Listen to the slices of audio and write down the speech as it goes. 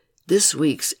This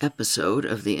week's episode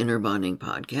of the Inner Bonding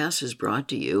Podcast is brought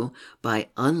to you by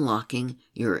Unlocking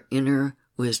Your Inner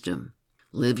Wisdom.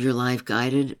 Live your life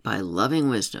guided by loving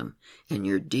wisdom and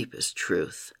your deepest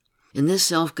truth. In this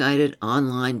self-guided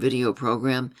online video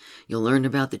program, you'll learn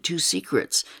about the 2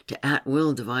 secrets to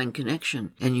at-will divine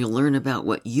connection, and you'll learn about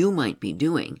what you might be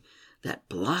doing that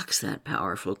blocks that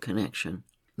powerful connection.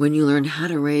 When you learn how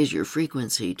to raise your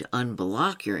frequency to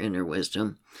unblock your inner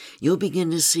wisdom, you'll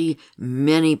begin to see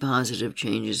many positive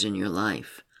changes in your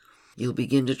life. You'll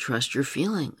begin to trust your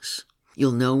feelings.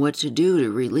 You'll know what to do to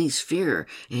release fear,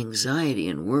 anxiety,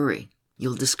 and worry.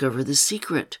 You'll discover the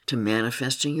secret to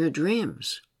manifesting your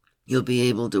dreams. You'll be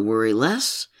able to worry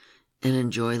less and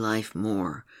enjoy life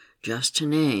more, just to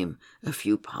name a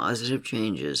few positive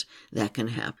changes that can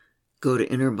happen. Go to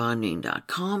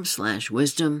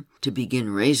innerbonding.com/wisdom to begin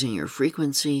raising your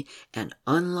frequency and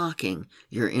unlocking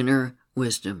your inner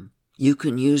wisdom. You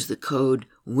can use the code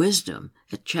WISDOM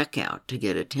at checkout to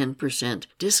get a 10%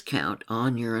 discount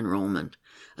on your enrollment.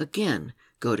 Again,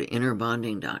 go to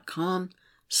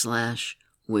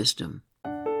innerbonding.com/wisdom.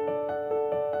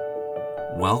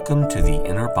 Welcome to the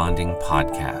Inner Bonding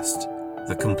Podcast,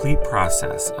 the complete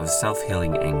process of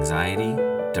self-healing anxiety,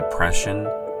 depression,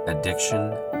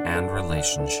 addiction, and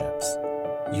relationships.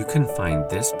 You can find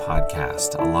this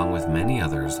podcast along with many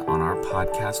others on our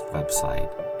podcast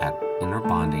website at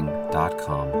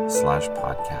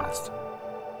innerbonding.com/podcast.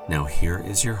 Now here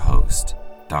is your host,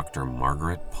 Dr.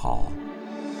 Margaret Paul.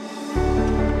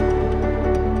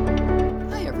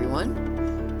 Hi everyone,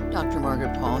 Dr.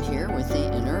 Margaret Paul here with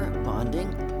the Inner Bonding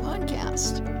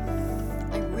Podcast.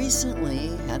 I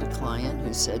recently had a client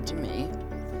who said to me,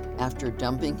 after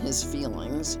dumping his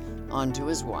feelings onto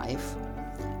his wife,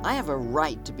 "I have a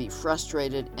right to be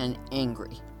frustrated and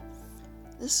angry."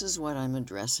 This is what I'm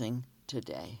addressing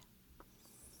today.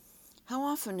 How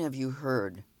often have you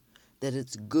heard that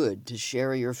it's good to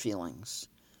share your feelings?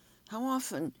 How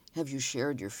often have you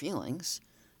shared your feelings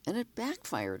and it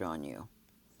backfired on you?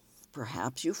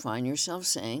 Perhaps you find yourself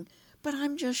saying, "But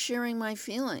I'm just sharing my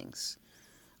feelings,"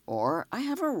 or "I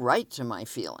have a right to my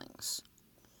feelings."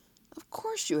 Of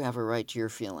course you have a right to your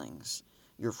feelings,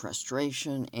 your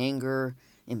frustration, anger,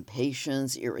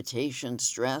 impatience, irritation,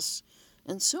 stress,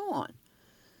 and so on.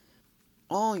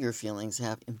 All your feelings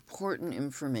have important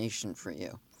information for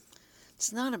you.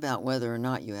 It's not about whether or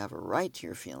not you have a right to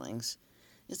your feelings.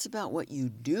 It's about what you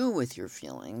do with your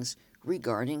feelings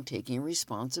regarding taking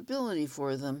responsibility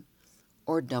for them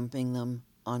or dumping them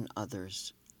on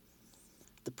others.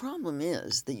 The problem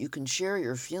is that you can share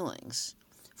your feelings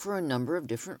for a number of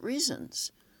different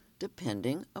reasons,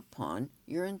 depending upon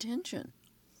your intention.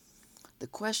 The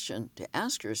question to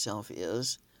ask yourself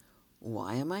is,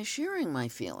 why am I sharing my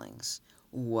feelings?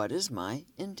 What is my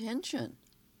intention?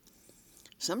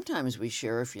 Sometimes we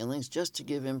share our feelings just to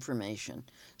give information,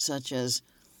 such as,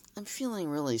 "I'm feeling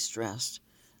really stressed.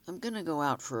 I'm going to go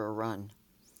out for a run."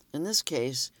 In this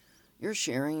case, you're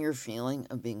sharing your feeling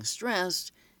of being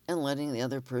stressed and letting the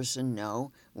other person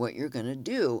know what you're going to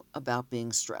do about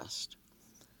being stressed.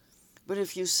 But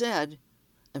if you said,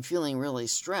 "I'm feeling really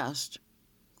stressed,"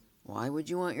 why would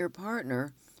you want your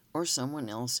partner or someone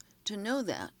else to know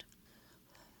that?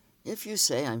 If you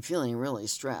say, "I'm feeling really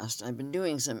stressed, I've been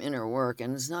doing some inner work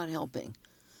and it's not helping.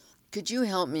 Could you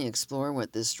help me explore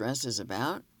what this stress is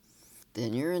about?"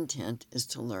 Then your intent is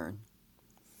to learn.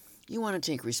 You want to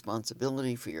take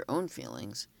responsibility for your own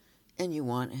feelings, and you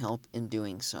want help in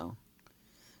doing so.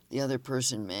 The other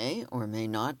person may or may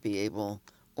not be able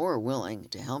or willing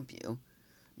to help you,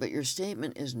 but your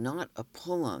statement is not a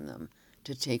pull on them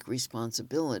to take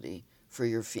responsibility for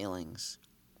your feelings.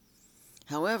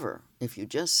 However, if you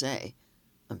just say,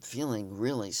 "I'm feeling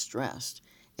really stressed,"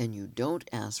 and you don't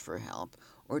ask for help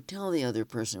or tell the other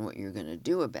person what you're going to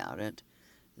do about it,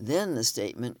 then the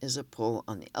statement is a pull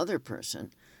on the other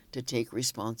person to take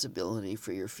responsibility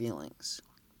for your feelings.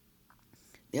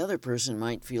 The other person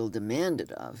might feel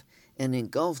demanded of and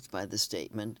engulfed by the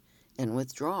statement and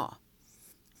withdraw.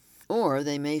 Or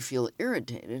they may feel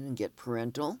irritated and get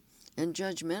parental and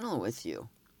judgmental with you.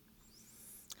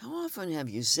 How often have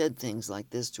you said things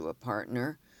like this to a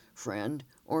partner, friend,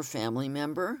 or family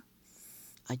member?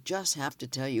 "I just have to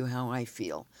tell you how I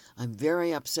feel. I'm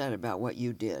very upset about what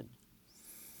you did.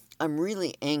 I'm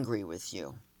really angry with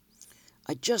you.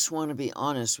 I just want to be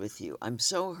honest with you. I'm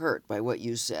so hurt by what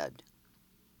you said."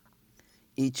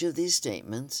 Each of these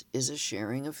statements is a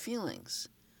sharing of feelings,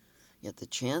 yet the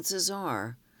chances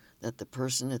are that the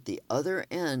person at the other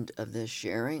end of this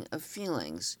sharing of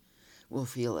feelings will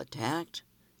feel attacked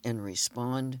and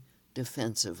respond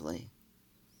defensively.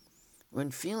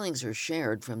 When feelings are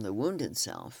shared from the wounded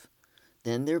self,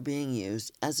 then they're being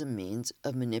used as a means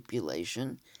of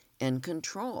manipulation and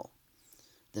control.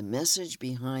 The message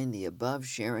behind the above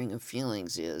sharing of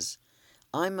feelings is,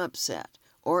 I'm upset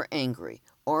or angry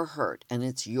or hurt, and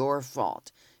it's your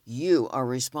fault. You are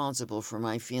responsible for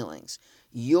my feelings.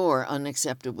 Your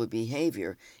unacceptable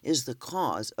behavior is the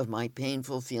cause of my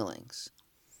painful feelings.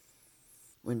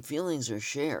 When feelings are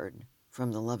shared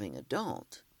from the loving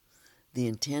adult, the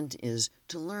intent is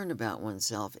to learn about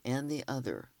oneself and the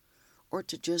other, or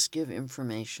to just give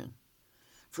information.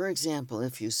 For example,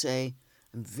 if you say,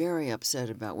 I'm very upset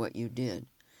about what you did,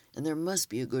 and there must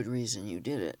be a good reason you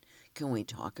did it. Can we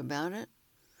talk about it?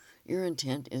 Your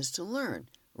intent is to learn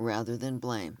rather than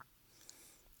blame.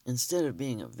 Instead of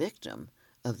being a victim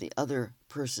of the other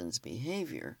person's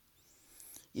behavior,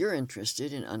 you're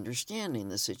interested in understanding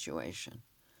the situation.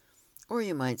 Or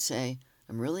you might say,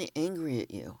 I'm really angry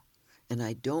at you, and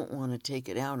I don't want to take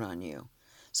it out on you,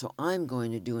 so I'm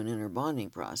going to do an inner bonding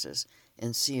process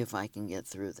and see if I can get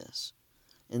through this.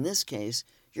 In this case,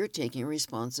 you're taking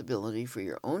responsibility for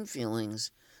your own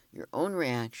feelings, your own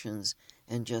reactions,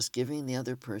 and just giving the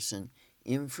other person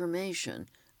information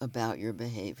about your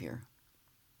behavior.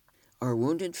 Our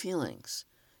wounded feelings,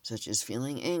 such as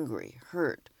feeling angry,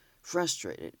 hurt,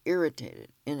 frustrated, irritated,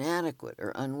 inadequate,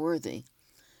 or unworthy,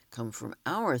 come from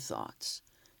our thoughts,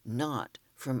 not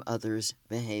from others'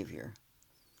 behavior.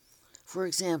 For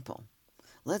example,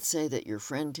 let's say that your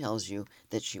friend tells you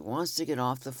that she wants to get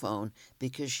off the phone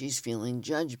because she's feeling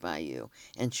judged by you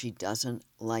and she doesn't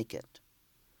like it.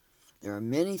 There are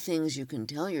many things you can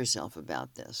tell yourself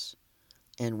about this,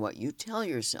 and what you tell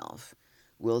yourself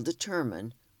will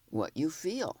determine what you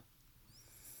feel.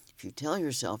 If you tell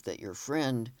yourself that your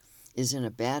friend is in a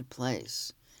bad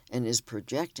place and is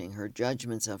projecting her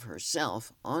judgments of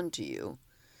herself onto you,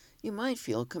 you might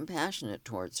feel compassionate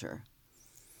towards her.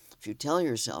 If you tell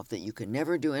yourself that you can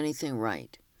never do anything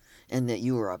right and that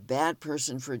you are a bad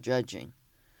person for judging,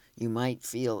 you might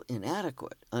feel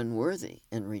inadequate, unworthy,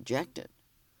 and rejected.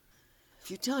 If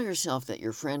you tell yourself that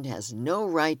your friend has no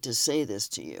right to say this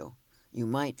to you, you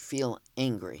might feel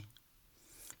angry.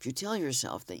 If you tell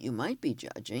yourself that you might be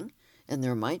judging and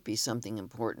there might be something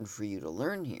important for you to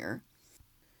learn here,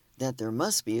 that there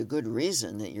must be a good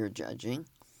reason that you're judging,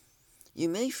 you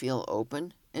may feel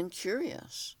open and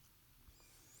curious.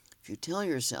 If you tell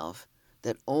yourself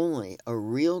that only a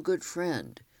real good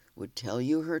friend would tell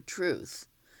you her truth,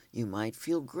 you might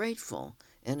feel grateful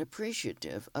and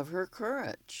appreciative of her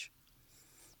courage.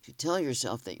 If you tell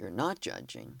yourself that you're not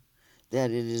judging,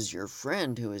 that it is your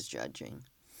friend who is judging,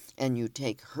 and you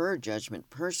take her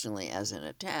judgment personally as an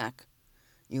attack,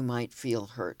 you might feel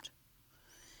hurt.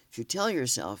 If you tell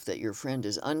yourself that your friend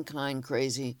is unkind,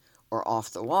 crazy, or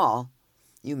off the wall,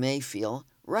 you may feel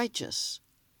righteous.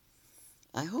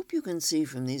 I hope you can see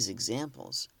from these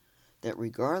examples that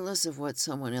regardless of what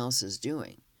someone else is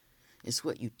doing, it's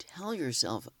what you tell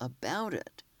yourself about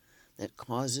it that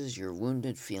causes your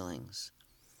wounded feelings.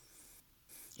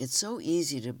 It's so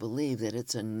easy to believe that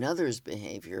it's another's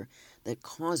behavior that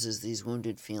causes these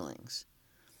wounded feelings.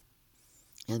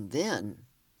 And then,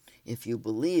 if you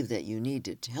believe that you need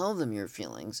to tell them your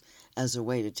feelings as a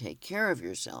way to take care of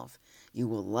yourself, you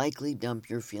will likely dump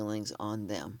your feelings on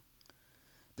them.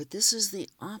 But this is the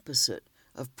opposite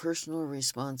of personal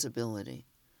responsibility.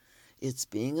 It's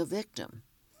being a victim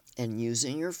and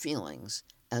using your feelings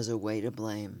as a way to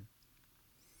blame.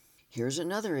 Here's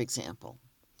another example.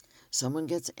 Someone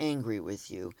gets angry with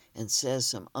you and says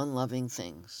some unloving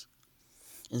things.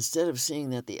 Instead of seeing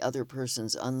that the other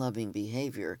person's unloving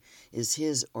behavior is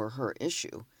his or her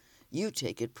issue, you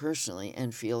take it personally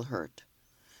and feel hurt.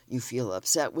 You feel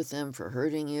upset with them for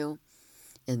hurting you,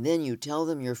 and then you tell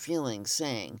them your feelings,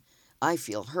 saying, I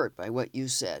feel hurt by what you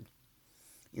said.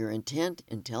 Your intent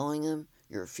in telling them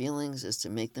your feelings is to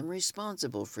make them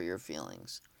responsible for your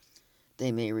feelings.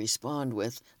 They may respond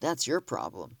with, that's your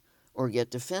problem, or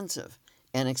get defensive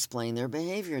and explain their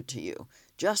behavior to you,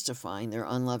 justifying their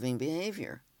unloving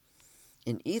behavior.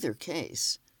 In either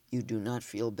case, you do not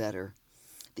feel better.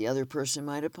 The other person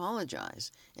might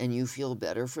apologize, and you feel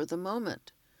better for the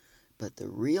moment. But the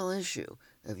real issue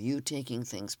of you taking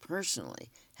things personally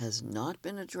has not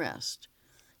been addressed,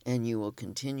 and you will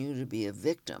continue to be a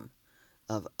victim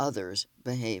of others'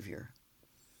 behavior.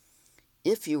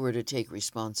 If you were to take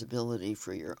responsibility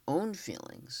for your own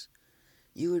feelings,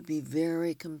 you would be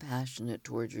very compassionate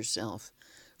toward yourself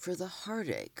for the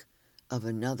heartache of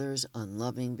another's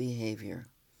unloving behavior,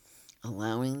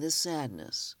 allowing the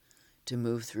sadness to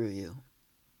move through you.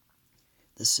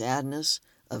 The sadness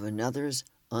of another's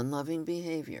unloving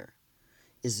behavior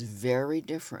is very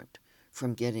different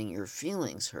from getting your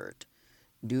feelings hurt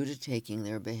due to taking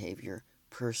their behavior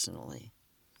personally.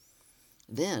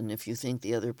 Then, if you think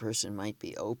the other person might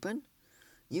be open,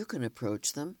 you can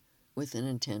approach them with an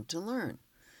intent to learn,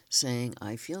 saying,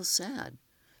 I feel sad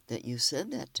that you said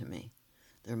that to me.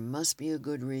 There must be a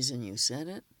good reason you said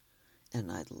it,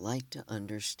 and I'd like to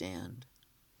understand.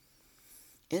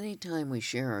 Anytime we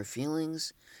share our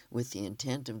feelings with the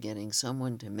intent of getting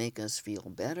someone to make us feel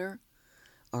better,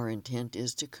 our intent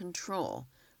is to control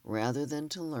rather than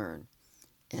to learn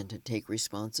and to take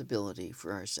responsibility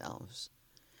for ourselves.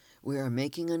 We are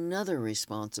making another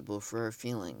responsible for our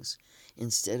feelings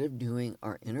instead of doing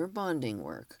our inner bonding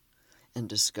work and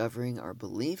discovering our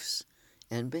beliefs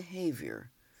and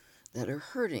behavior that are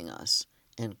hurting us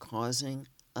and causing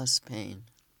us pain.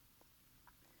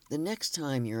 The next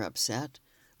time you're upset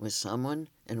with someone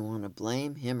and want to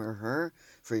blame him or her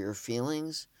for your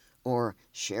feelings or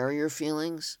share your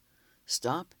feelings,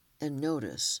 stop and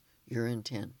notice your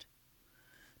intent.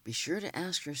 Be sure to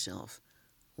ask yourself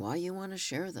why you want to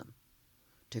share them,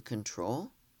 to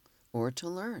control or to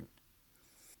learn.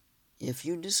 If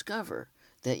you discover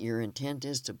that your intent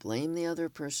is to blame the other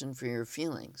person for your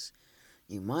feelings,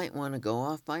 you might want to go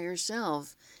off by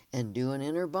yourself and do an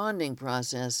inner bonding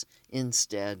process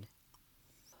instead.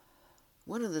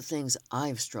 One of the things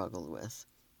I've struggled with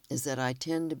is that I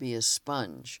tend to be a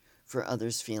sponge for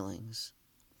others' feelings.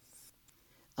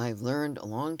 I've learned a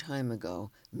long time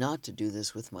ago not to do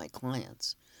this with my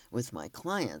clients. With my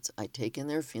clients, I take in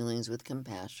their feelings with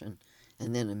compassion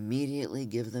and then immediately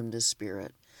give them to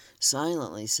Spirit,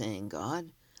 silently saying,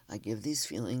 God, I give these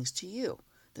feelings to you.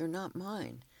 They're not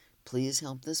mine. Please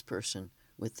help this person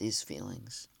with these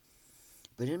feelings.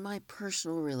 But in my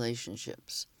personal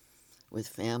relationships, with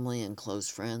family and close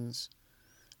friends,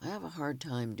 I have a hard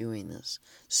time doing this,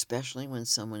 especially when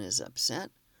someone is upset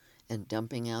and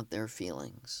dumping out their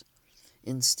feelings.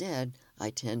 Instead, I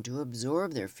tend to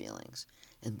absorb their feelings,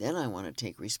 and then I want to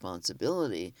take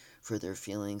responsibility for their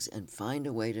feelings and find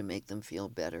a way to make them feel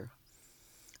better.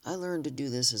 I learned to do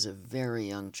this as a very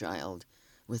young child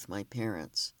with my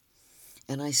parents,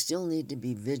 and I still need to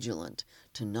be vigilant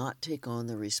to not take on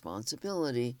the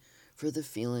responsibility for the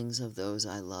feelings of those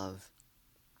I love.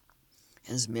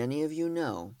 As many of you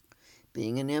know,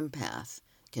 being an empath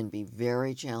can be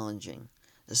very challenging,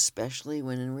 especially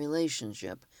when in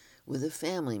relationship with a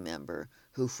family member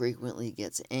who frequently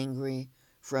gets angry,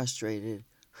 frustrated,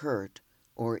 hurt,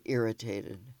 or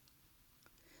irritated.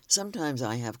 Sometimes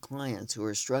I have clients who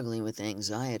are struggling with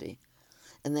anxiety,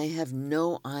 and they have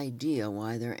no idea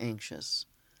why they're anxious.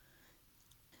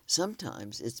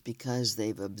 Sometimes it's because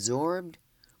they've absorbed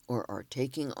or are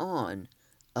taking on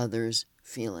others'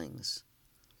 feelings.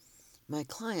 My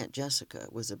client Jessica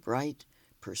was a bright,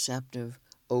 perceptive,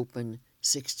 open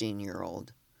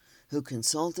 16-year-old who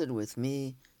consulted with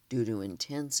me due to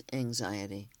intense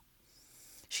anxiety.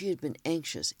 She had been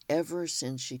anxious ever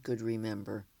since she could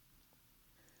remember.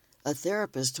 A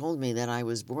therapist told me that I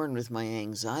was born with my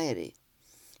anxiety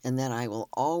and that I will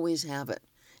always have it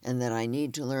and that I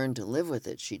need to learn to live with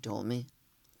it, she told me.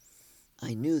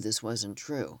 I knew this wasn't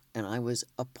true, and I was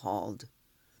appalled.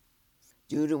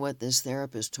 Due to what this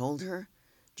therapist told her,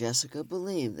 Jessica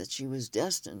believed that she was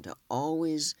destined to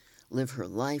always live her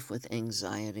life with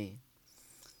anxiety.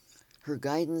 Her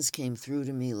guidance came through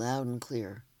to me loud and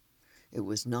clear. It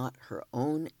was not her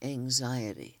own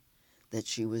anxiety that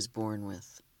she was born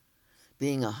with.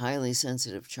 Being a highly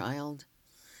sensitive child,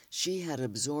 she had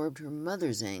absorbed her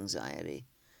mother's anxiety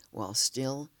while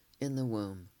still in the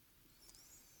womb.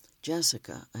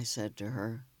 Jessica, I said to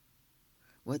her,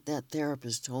 what that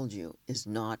therapist told you is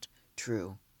not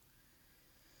true.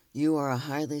 You are a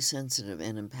highly sensitive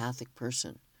and empathic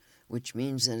person, which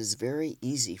means that it's very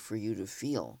easy for you to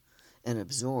feel and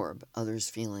absorb others'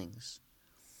 feelings.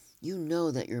 You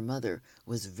know that your mother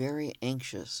was very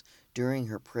anxious during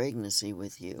her pregnancy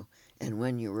with you and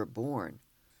when you were born,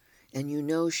 and you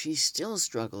know she still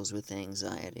struggles with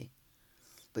anxiety.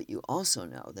 But you also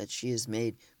know that she has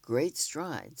made great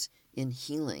strides in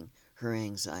healing her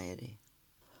anxiety.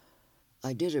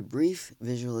 I did a brief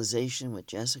visualization with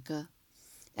Jessica,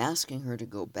 asking her to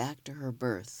go back to her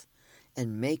birth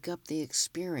and make up the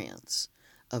experience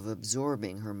of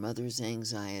absorbing her mother's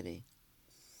anxiety.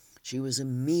 She was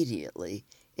immediately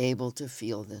able to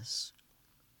feel this.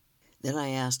 Then I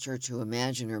asked her to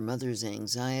imagine her mother's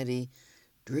anxiety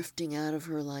drifting out of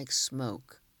her like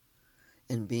smoke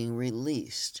and being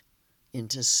released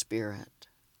into spirit.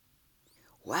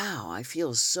 Wow, I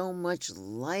feel so much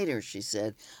lighter, she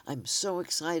said. I'm so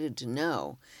excited to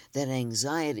know that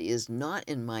anxiety is not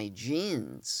in my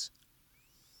genes.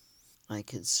 I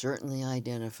could certainly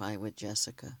identify with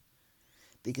Jessica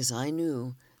because I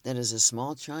knew that as a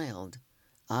small child,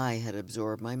 I had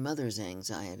absorbed my mother's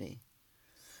anxiety.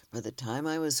 By the time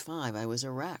I was 5, I was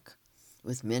a wreck,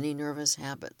 with many nervous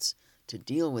habits to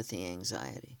deal with the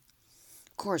anxiety.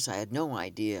 Of course, I had no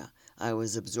idea I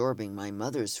was absorbing my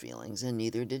mother's feelings, and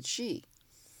neither did she.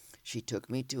 She took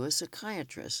me to a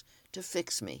psychiatrist to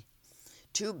fix me.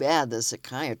 Too bad the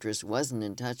psychiatrist wasn't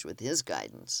in touch with his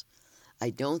guidance. I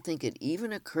don't think it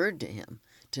even occurred to him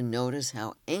to notice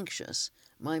how anxious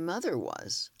my mother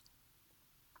was.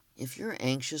 If you're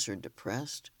anxious or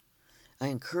depressed, I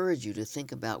encourage you to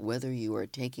think about whether you are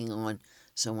taking on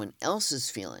someone else's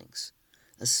feelings,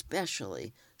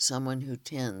 especially someone who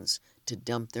tends to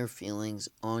dump their feelings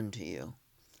onto you.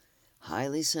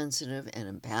 Highly sensitive and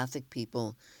empathic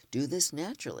people do this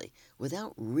naturally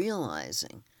without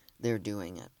realizing they're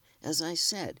doing it. As I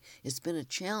said, it's been a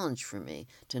challenge for me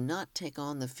to not take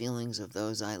on the feelings of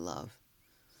those I love.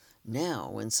 Now,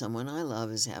 when someone I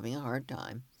love is having a hard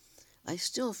time, I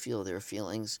still feel their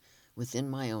feelings within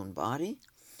my own body,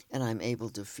 and I'm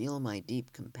able to feel my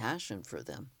deep compassion for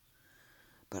them.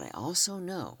 But I also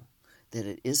know that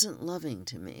it isn't loving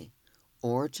to me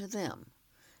or to them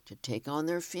to take on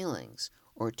their feelings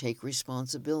or take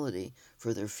responsibility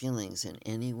for their feelings in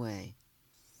any way.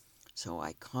 So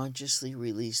I consciously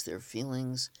release their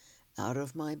feelings out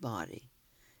of my body,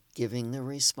 giving the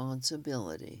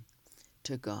responsibility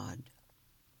to God.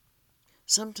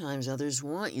 Sometimes others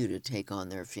want you to take on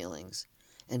their feelings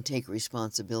and take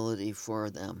responsibility for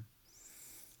them.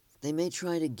 They may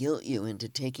try to guilt you into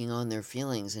taking on their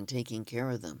feelings and taking care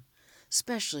of them,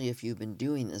 especially if you've been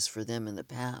doing this for them in the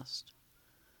past.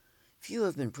 If you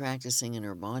have been practicing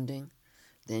inner bonding,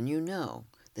 then you know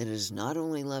that it is not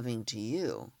only loving to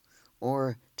you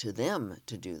or to them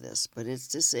to do this, but it's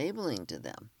disabling to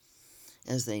them,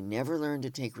 as they never learn to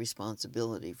take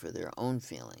responsibility for their own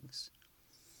feelings.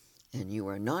 And you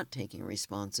are not taking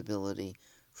responsibility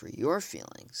for your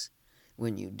feelings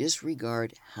when you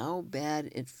disregard how bad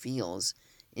it feels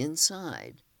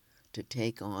inside to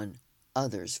take on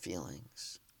others'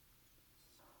 feelings.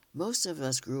 Most of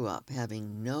us grew up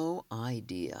having no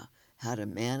idea how to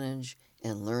manage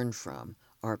and learn from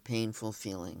our painful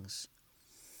feelings.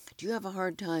 Do you have a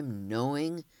hard time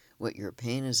knowing what your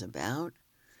pain is about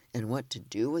and what to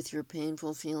do with your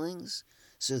painful feelings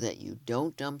so that you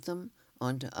don't dump them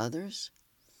onto others?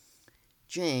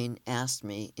 Jane asked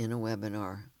me in a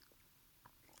webinar.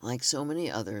 Like so many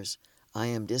others, I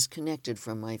am disconnected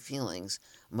from my feelings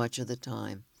much of the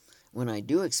time. When I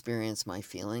do experience my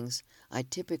feelings, I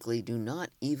typically do not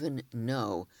even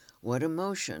know what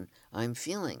emotion I'm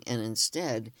feeling, and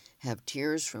instead have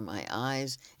tears from my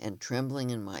eyes and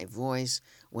trembling in my voice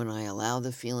when I allow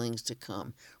the feelings to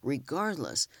come,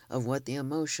 regardless of what the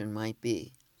emotion might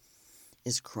be.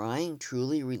 Is crying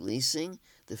truly releasing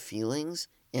the feelings,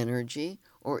 energy,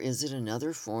 or is it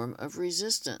another form of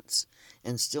resistance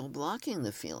and still blocking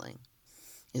the feeling?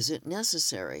 Is it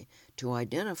necessary to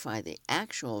identify the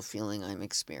actual feeling I'm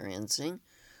experiencing,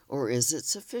 or is it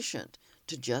sufficient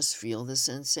to just feel the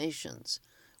sensations,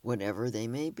 whatever they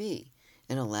may be,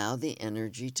 and allow the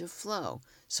energy to flow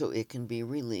so it can be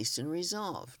released and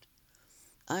resolved?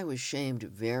 I was shamed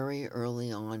very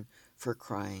early on for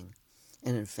crying,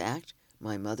 and in fact,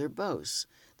 my mother boasts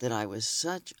that I was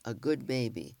such a good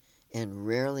baby and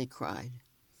rarely cried.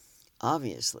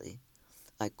 Obviously,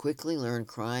 I quickly learned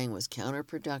crying was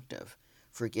counterproductive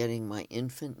for getting my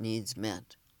infant needs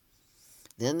met.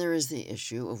 Then there is the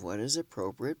issue of what is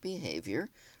appropriate behavior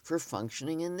for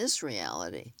functioning in this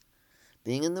reality.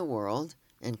 Being in the world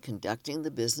and conducting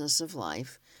the business of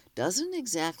life doesn't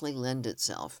exactly lend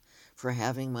itself for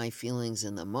having my feelings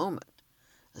in the moment,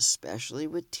 especially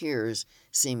with tears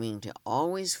seeming to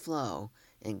always flow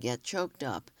and get choked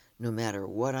up no matter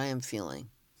what I am feeling.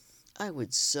 I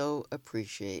would so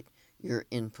appreciate your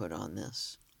input on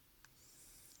this.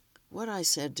 What I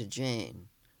said to Jane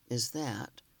is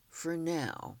that, for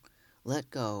now, let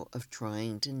go of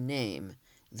trying to name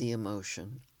the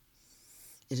emotion.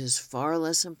 It is far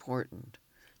less important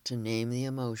to name the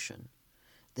emotion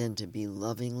than to be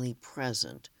lovingly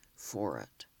present for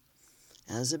it.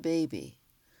 As a baby,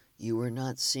 you were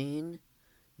not seen,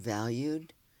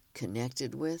 valued,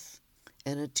 connected with,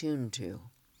 and attuned to.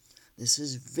 This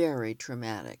is very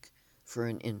traumatic for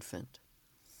an infant.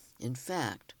 In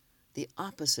fact, the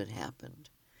opposite happened,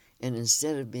 and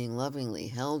instead of being lovingly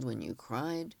held when you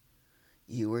cried,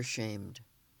 you were shamed.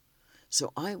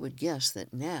 So I would guess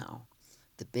that now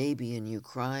the baby in you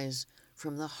cries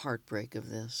from the heartbreak of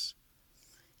this,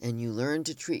 and you learn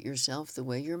to treat yourself the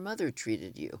way your mother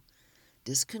treated you,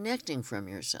 disconnecting from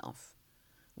yourself,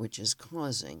 which is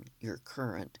causing your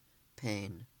current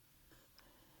pain.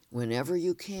 Whenever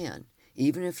you can,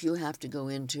 Even if you have to go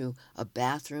into a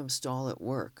bathroom stall at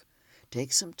work,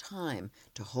 take some time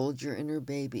to hold your inner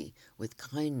baby with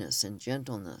kindness and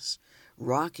gentleness,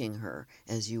 rocking her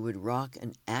as you would rock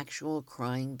an actual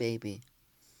crying baby.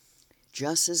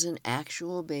 Just as an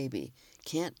actual baby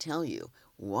can't tell you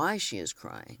why she is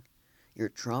crying, your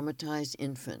traumatized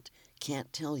infant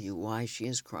can't tell you why she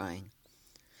is crying.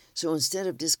 So instead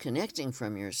of disconnecting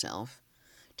from yourself,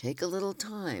 take a little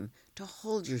time to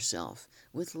hold yourself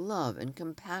with love and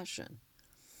compassion.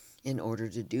 In order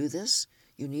to do this,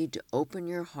 you need to open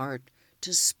your heart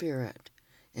to spirit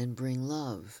and bring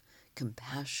love,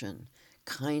 compassion,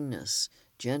 kindness,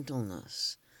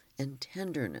 gentleness, and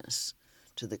tenderness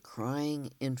to the crying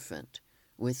infant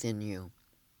within you.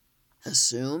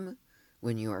 Assume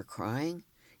when you are crying,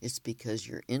 it's because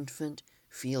your infant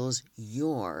feels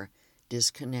your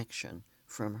disconnection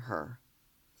from her.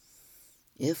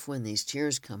 If, when these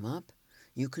tears come up,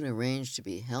 you can arrange to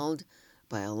be held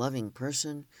by a loving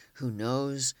person who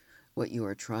knows what you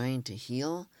are trying to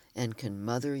heal and can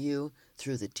mother you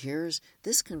through the tears,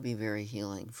 this can be very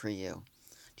healing for you.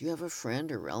 Do you have a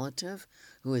friend or relative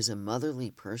who is a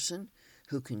motherly person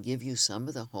who can give you some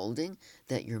of the holding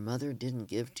that your mother didn't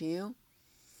give to you?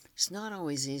 It's not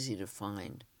always easy to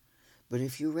find, but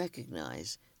if you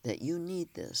recognize that you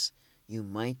need this, you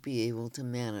might be able to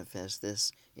manifest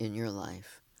this in your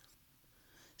life.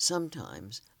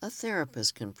 Sometimes a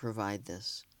therapist can provide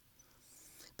this.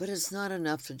 But it's not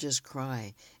enough to just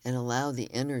cry and allow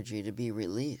the energy to be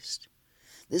released.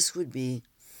 This would be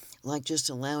like just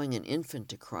allowing an infant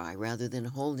to cry rather than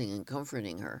holding and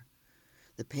comforting her.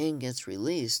 The pain gets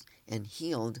released and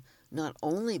healed not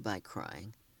only by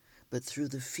crying, but through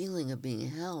the feeling of being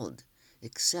held,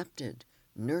 accepted,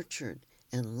 nurtured,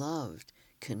 and loved,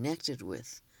 connected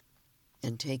with,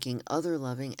 and taking other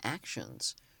loving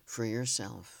actions for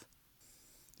yourself.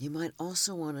 You might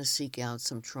also want to seek out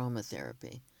some trauma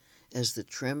therapy, as the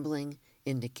trembling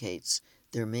indicates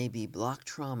there may be blocked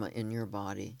trauma in your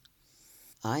body.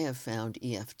 I have found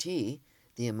EFT,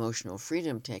 the emotional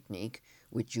freedom technique,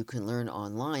 which you can learn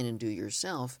online and do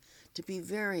yourself, to be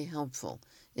very helpful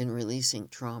in releasing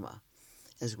trauma,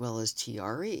 as well as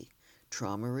TRE,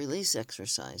 trauma release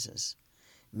exercises.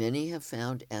 Many have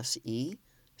found SE,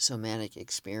 somatic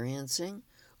experiencing,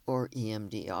 or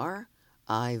EMDR,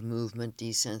 eye movement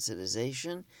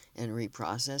desensitization and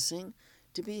reprocessing,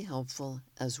 to be helpful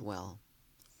as well.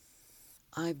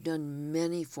 I've done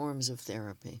many forms of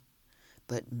therapy,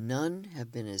 but none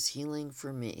have been as healing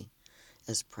for me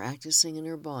as practicing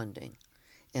inner bonding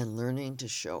and learning to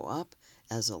show up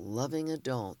as a loving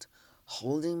adult,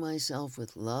 holding myself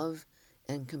with love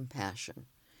and compassion,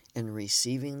 and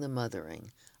receiving the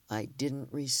mothering I didn't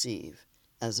receive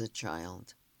as a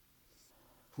child.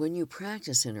 When you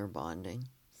practice inner bonding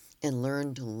and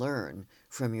learn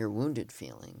from your wounded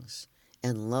feelings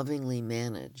and lovingly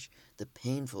manage the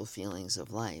painful feelings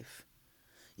of life,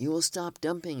 you will stop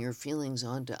dumping your feelings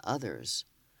onto others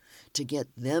to get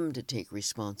them to take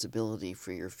responsibility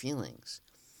for your feelings,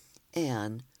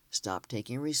 and stop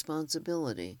taking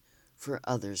responsibility for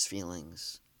others'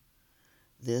 feelings.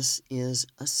 This is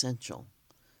essential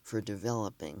for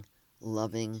developing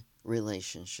loving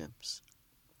relationships.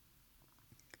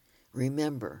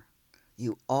 Remember,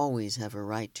 you always have a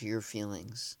right to your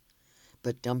feelings,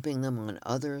 but dumping them on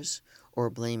others or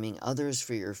blaming others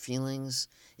for your feelings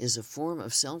is a form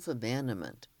of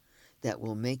self-abandonment that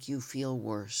will make you feel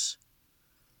worse.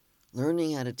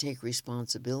 Learning how to take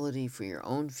responsibility for your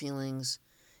own feelings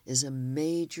is a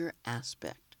major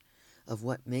aspect of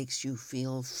what makes you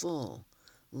feel full,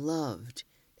 loved,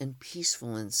 and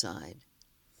peaceful inside.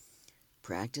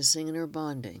 Practicing inner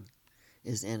bonding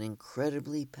is an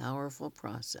incredibly powerful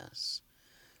process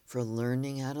for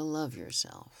learning how to love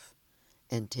yourself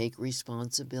and take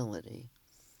responsibility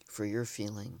for your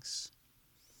feelings.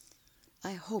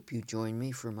 I hope you join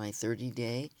me for my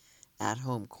 30-day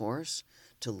at-home course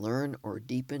to learn or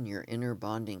deepen your inner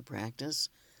bonding practice,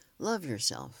 Love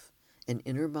Yourself, an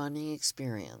inner bonding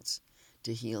experience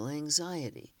to heal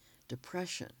anxiety,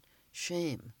 depression,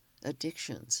 shame,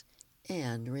 addictions,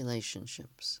 and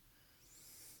relationships.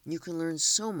 You can learn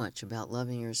so much about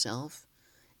loving yourself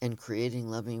and creating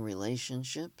loving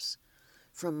relationships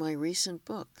from my recent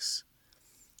books,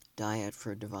 Diet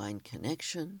for Divine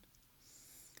Connection,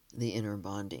 The Inner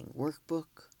Bonding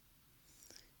Workbook,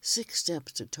 6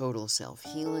 Steps to Total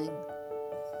Self-Healing,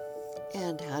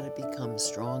 and How to Become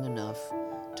Strong Enough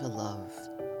to Love.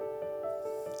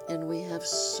 And we have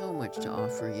so much to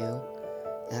offer you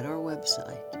at our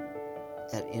website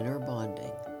at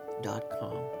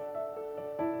innerbonding.com.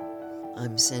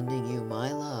 I'm sending you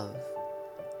my love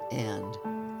and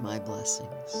my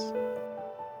blessings.